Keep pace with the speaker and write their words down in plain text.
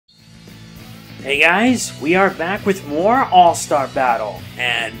Hey guys, we are back with more All-Star Battle,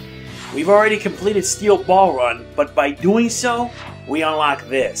 and we've already completed Steel Ball Run, but by doing so, we unlock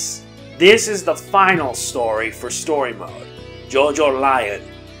this. This is the final story for Story Mode, JoJoLion,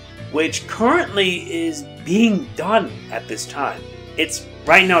 which currently is being done at this time. It's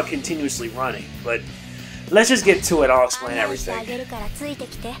right now continuously running, but let's just get to it, I'll explain everything.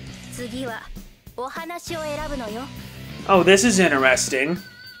 Oh, this is interesting.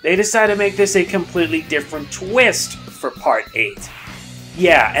 They decided to make this a completely different twist for Part 8.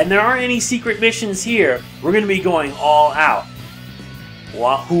 Yeah, and there aren't any secret missions here. We're gonna be going all out.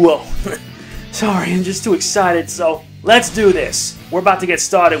 Whoa. Sorry, I'm just too excited, so let's do this. We're about to get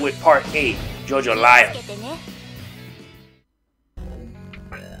started with Part 8, JoJoLion.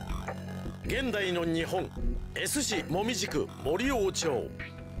 現代の日本 S 市もみじ区森尾町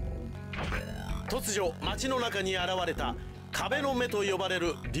突如町の中に現れた壁の目と呼ばれ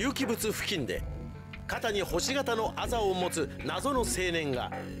る隆起物付近で肩に星型のあざを持つ謎の青年が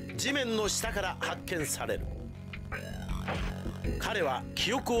地面の下から発見される。彼は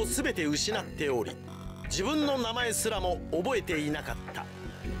記憶を全て失っており自分の名前すらも覚えていなかった。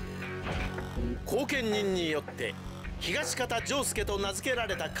後見人によって東方丈介と名付けら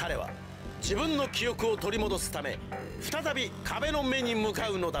れた彼は自分の記憶を取り戻すため再び壁の目に向か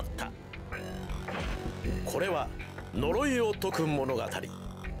うのだった。これは呪いを解く物語。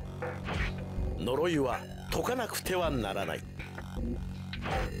呪いは解かなくてはならない。フ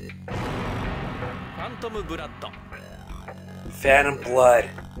ァントムブラッド。Phantom Blood.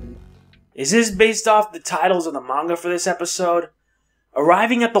 Is this based off the titles of the manga for this episode?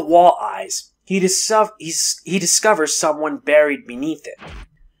 Arriving at the Wall Eyes, he discovers someone buried beneath it.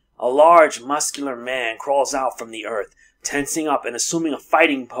 A large, muscular man crawls out from the earth, tensing up and assuming a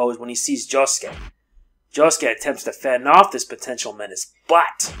fighting pose when he sees Josuke. Josuke attempts to fend off this potential menace,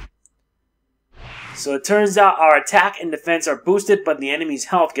 but... So it turns out our attack and defense are boosted, but the enemy's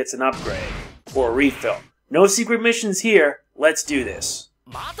health gets an upgrade, or a refill. No secret missions here, let's do this.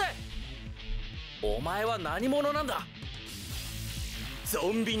 待て！お前は何者なんだ？ゾ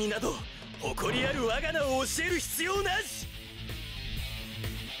ンビになど誇りある我が名を教える必要なし。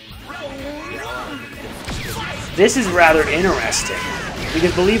 This is rather interesting,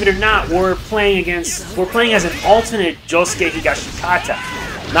 because believe it or not, we're playing as an alternate Josuke Higashikata,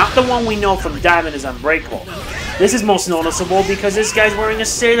 not the one we know from Diamond is Unbreakable. This is most noticeable because this guy's wearing a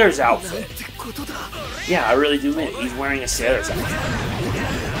sailor's outfit. Yeah, I really do mean it. He's wearing a sailor's outfit.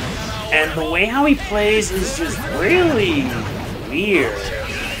 And the way how he plays is just really weird.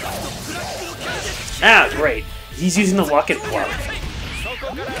 Ah, great. He's using the Lucket Club.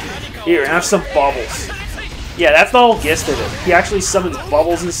 Here, have some bubbles. Yeah, that's the whole gist of it. He actually summons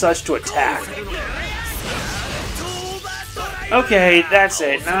bubbles and such to attack. Okay, that's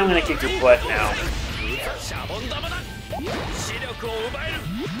it. Now I'm gonna kick your butt now.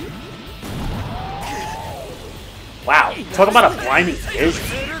 Wow, talk about a blinding vision.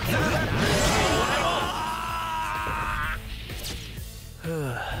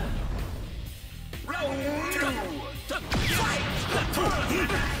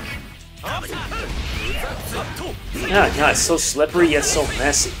 Yeah, God, it's so slippery yet so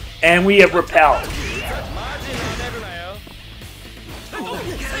messy. And we have repelled.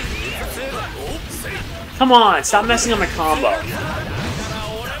 Come on, stop messing up my combo.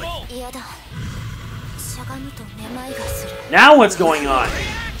 Now what's going on?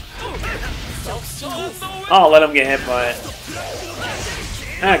 Oh, let him get hit by it.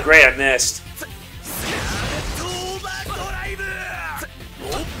 Ah, great, I missed.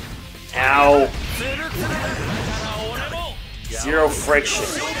 Ow. Zero friction.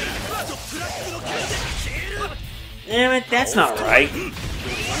 Damn it, that's not right.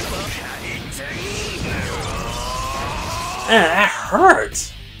 That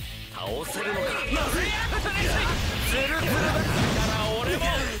hurts.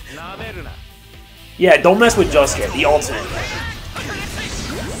 Yeah, don't mess with Josuke, the alternate.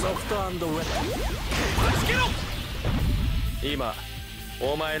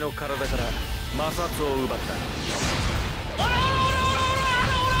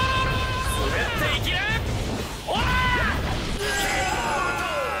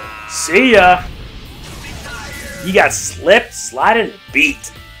 See ya! You got slipped, slided, and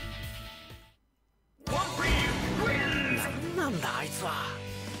beat.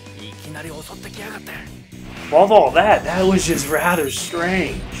 Above all that was just rather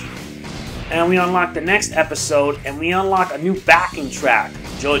strange. And we unlock the next episode, and we unlock a new backing track,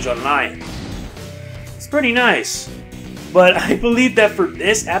 JoJoLion. It's pretty nice. But I believe that for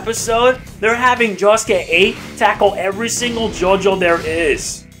this episode, they're having Josuke 8 tackle every single JoJo there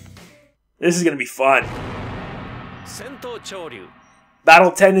is. This is gonna be fun.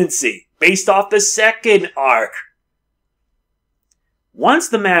 Battle Tendency, based off the second arc. Once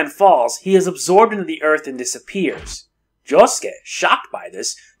the man falls, he is absorbed into the earth and disappears. Josuke, shocked by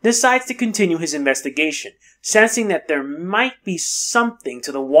this, decides to continue his investigation, sensing that there might be something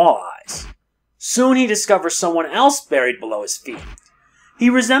to the wall-eyes. Soon he discovers someone else buried below his feet.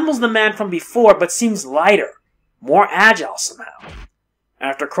 He resembles the man from before, but seems lighter, more agile somehow.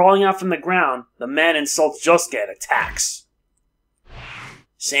 After crawling out from the ground, the man insults Josuke and attacks.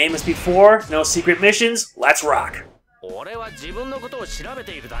 Same as before, no secret missions, let's rock. Good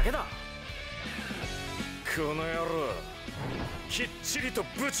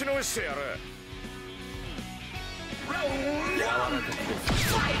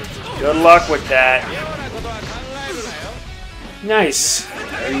luck with that. Nice.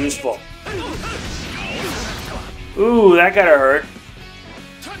 Very useful. Ooh, that gotta hurt.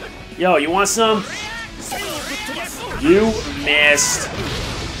 Yo, you want some? You missed.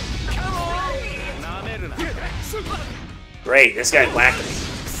 Great, this guy whacked me.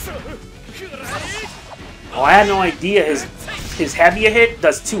 Oh, I had no idea his heavier hit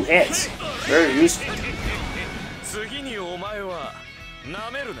does 2 hits. Very useful.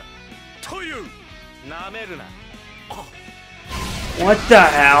 What the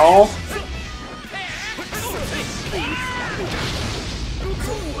hell?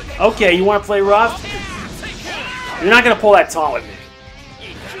 Okay, you want to play rough? You're not going to pull that taunt with me.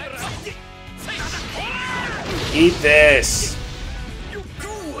 Eat this.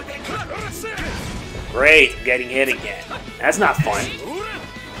 Great, I'm getting hit again. That's not fun.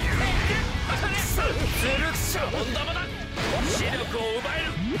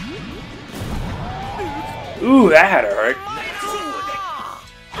 Ooh, that had to hurt.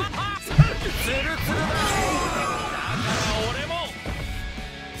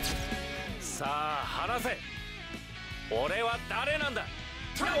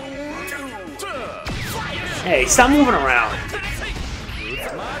 Hey, stop moving around.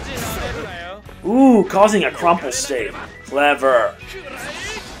 Ooh, causing a crumple state. Clever.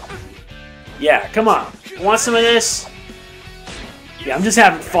 Yeah, come on. Want some of this? Yeah, I'm just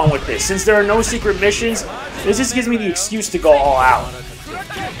having fun with this. Since there are no secret missions, this just gives me the excuse to go all out.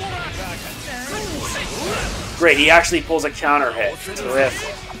 Great, he actually pulls a counter hit.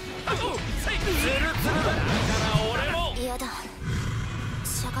 Terrific.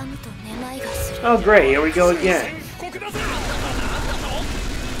 Oh great, here we go again.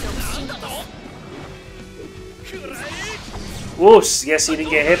 Whoops, guess he didn't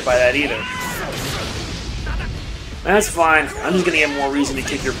get hit by that either. That's fine, I'm just gonna get more reason to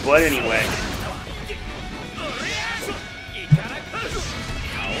kick your butt anyway.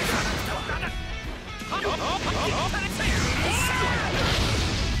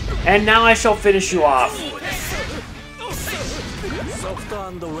 And now I shall finish you off.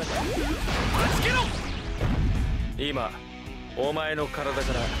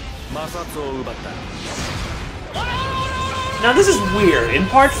 Now this is weird. In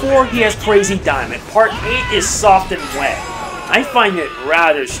part 4 he has Crazy Diamond. Part 8 is Soft and Wet. I find it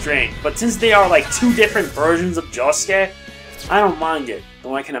rather strange, but since they are like 2 different versions of Josuke, I don't mind it,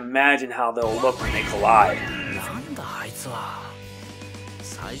 though I can imagine how they'll look when they collide.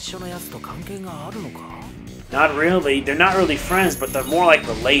 Not really, they're not really friends, but they're more like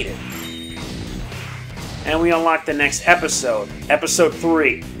related. And we unlock the next episode, episode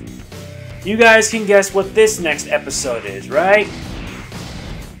 3. You guys can guess what this next episode is, right?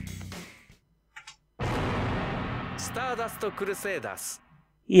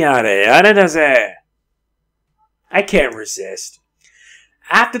 Yada yada daze. I can't resist.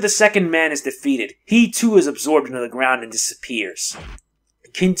 After the second man is defeated, he too is absorbed into the ground and disappears.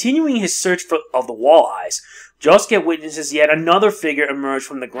 Continuing his search of the wall-eyes, Josuke witnesses yet another figure emerge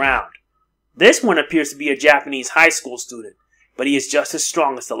from the ground. This one appears to be a Japanese high school student, but he is just as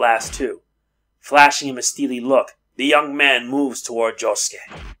strong as the last 2. Flashing him a steely look, the young man moves toward Josuke.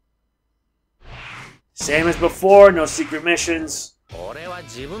 Same as before, no secret missions. Time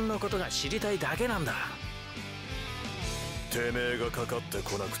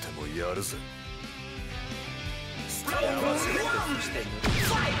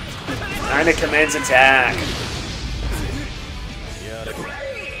to commence attack.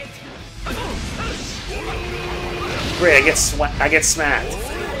 Great, I get smacked.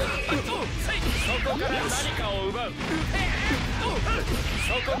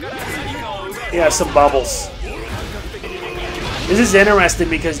 Yeah, some bubbles. This is interesting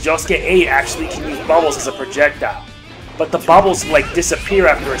because Josuke 8 actually can use bubbles as a projectile. But the bubbles like disappear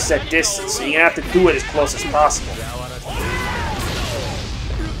after a set distance, so you're gonna have to do it as close as possible.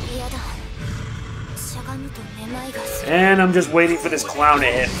 And I'm just waiting for this clown to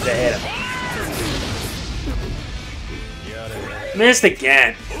hit him. Missed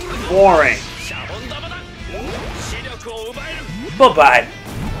again. Boring. Bye-bye.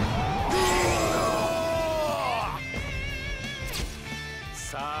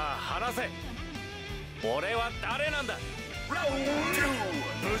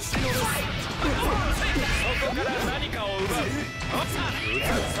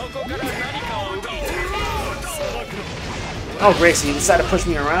 Oh, Gracie, you decided to push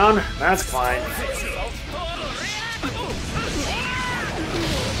me around? That's fine.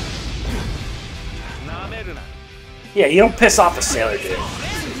 Yeah, you don't piss off a sailor dude.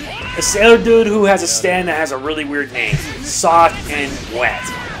 A sailor dude who has a stand that has a really weird name. Soft and wet.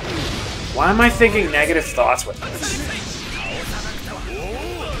 Why am I thinking negative thoughts with this?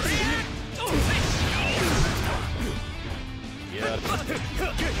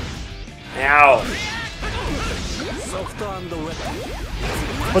 Ow.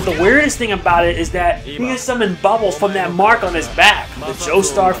 But the weirdest thing about it is that he can summon bubbles from that mark on his back. The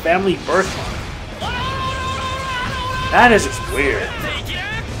Joestar family birthmark. That is just weird.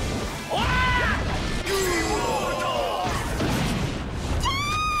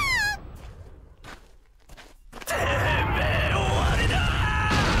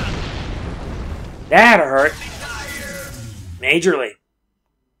 That hurt. Majorly.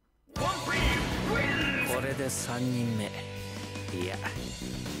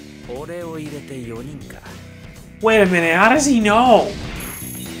 Wait a minute, how does he know?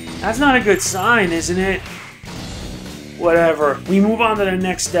 That's not a good sign, isn't it? Whatever, we move on to the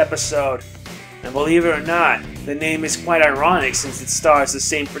next episode. And believe it or not, the name is quite ironic since it stars the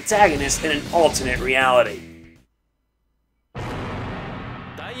same protagonist in an alternate reality.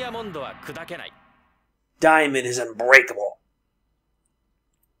 Diamond is unbreakable.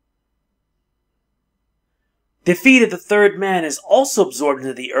 Defeat of the third man is also absorbed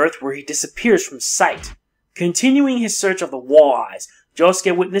into the earth where he disappears from sight. Continuing his search of the wall eyes,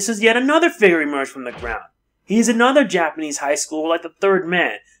 Josuke witnesses yet another figure emerge from the ground. He is another Japanese high schooler like the third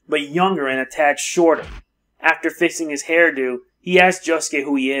man, but younger and a tad shorter. After fixing his hairdo, he asks Josuke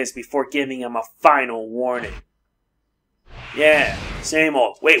who he is before giving him a final warning. Yeah, same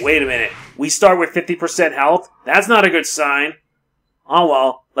old. Wait a minute. We start with 50% health? That's not a good sign. Oh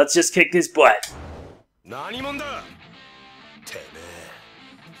well, let's just kick his butt.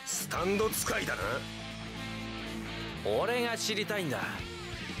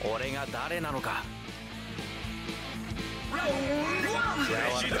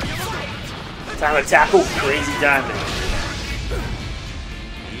 Time to tackle Crazy Diamond.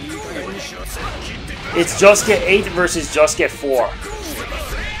 It's Josuke 8 versus Josuke 4.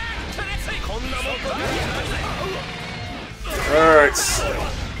 Hurts.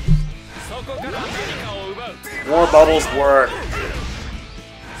 More bubbles work.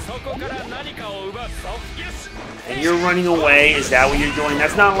 And you're running away? Is that what you're doing?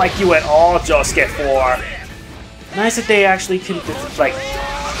 That's not like you at all, Josuke 4. Nice that they actually can, like,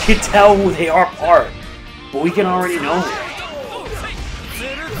 can tell who they are apart. But we can already know who.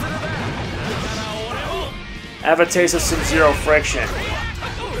 Have a taste of Sub-Zero friction.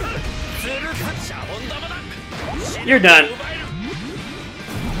 You're done.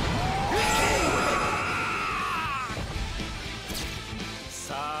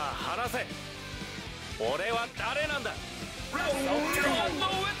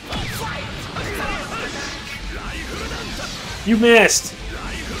 You missed!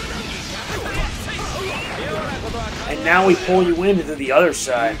 And now we pull you into the other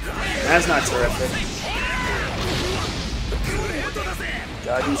side. That's not terrific.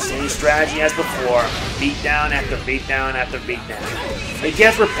 Gotta do the same strategy as before. Beat down after beat down after beat down. It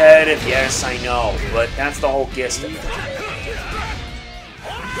gets repetitive, yes, I know, but that's the whole gist of it.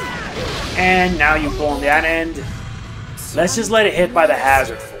 And now you pull on that end. Let's just let it hit by the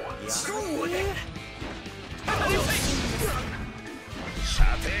hazard forms.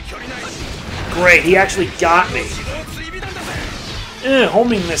 Great, he actually got me.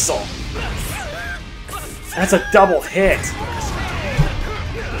 Homing missile. That's a double hit.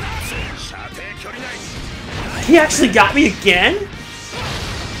 He actually got me again?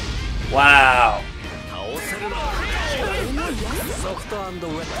 Wow.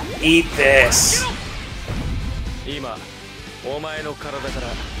 Eat this.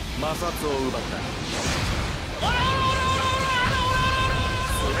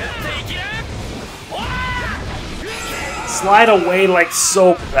 Slide away like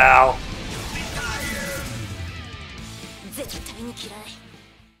soap, pal.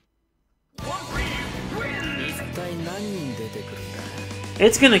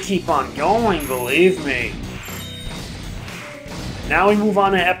 It's gonna keep on going, believe me. Now we move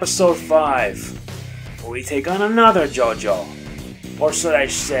on to episode 5, where we take on another JoJo. Or should I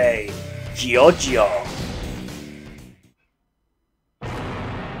say, JoJo.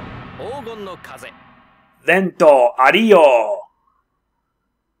 Vento Ario.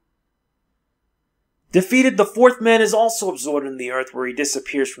 Defeated, the fourth man is also absorbed in the earth, where he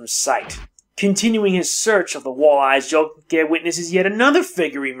disappears from sight. Continuing his search of the wall-eyes, Josuke witnesses yet another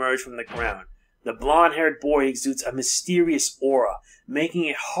figure emerge from the ground. The blonde-haired boy exudes a mysterious aura, making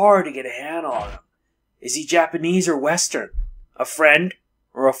it hard to get a handle on him. Is he Japanese or Western? A friend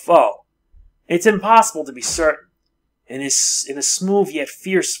or a foe? It's impossible to be certain. In a smooth yet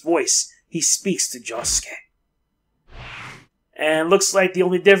fierce voice, he speaks to Josuke. And looks like the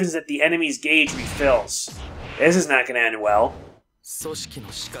only difference is that the enemy's gauge refills. This is not going to end well. 組織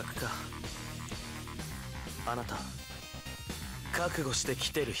の資格か。あなた、覚悟して来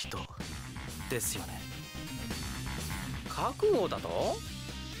てる人ですよね。覚悟だと？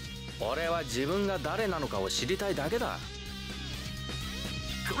俺は自分が誰なのかを知りたいだけだ。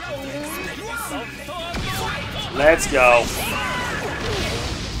Let's go.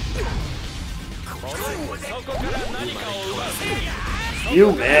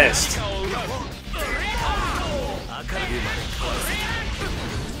 You missed.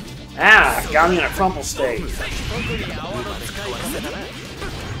 Ah, got me in a crumple state.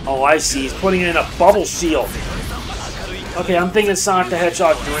 Oh, I see. He's putting it in a bubble shield. Okay, I'm thinking Sonic the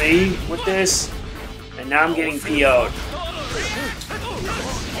Hedgehog 3 with this, and now I'm getting PO'd.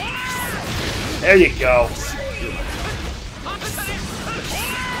 There you go.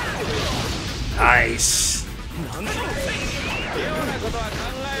 Nice.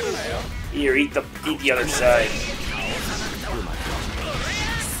 Here, eat the other side.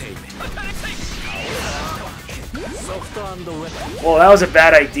 Well, that was a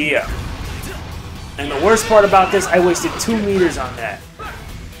bad idea. And the worst part about this, I wasted 2 meters on that.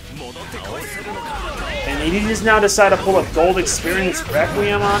 And did he just now decide to pull a gold experience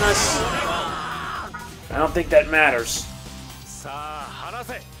Requiem on us? I don't think that matters.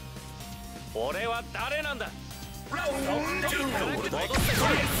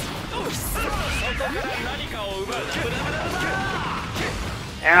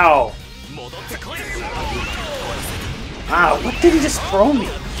 Ow. Wow, what did he just throw me?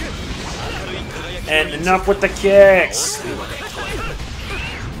 And enough with the kicks.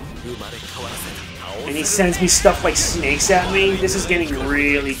 And he sends me stuff like snakes at me. This is getting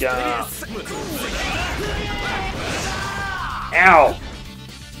really dumb. Ow.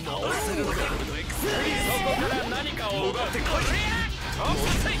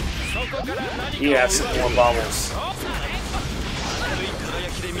 You have some more bubbles.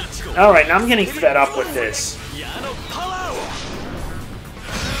 Alright, now I'm getting fed up with this.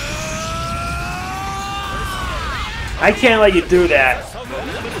 I can't let you do that.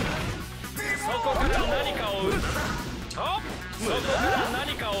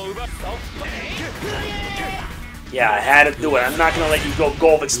 Yeah, I had to do it. I'm not gonna let you go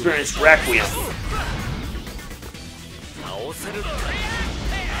gold experience Requiem.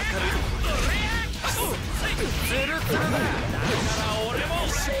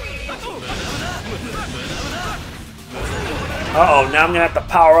 Uh-oh, now I'm gonna have to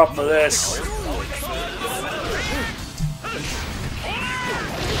power up for this.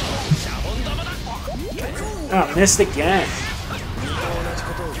 Oh, missed again.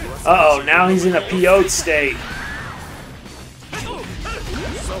 Uh-oh, now he's in a PO'd state.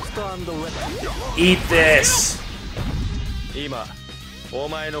 Eat this.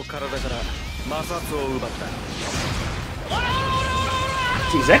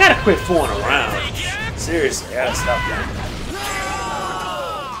 Jeez, I gotta quit fooling around. Seriously, I gotta stop that.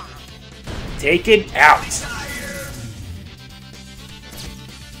 Take it out.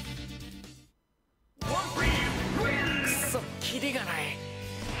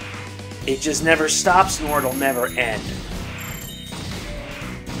 It just never stops, nor it'll never end.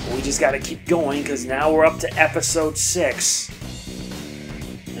 We just gotta keep going, because now we're up to episode 6.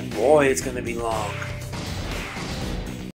 And boy, it's gonna be long.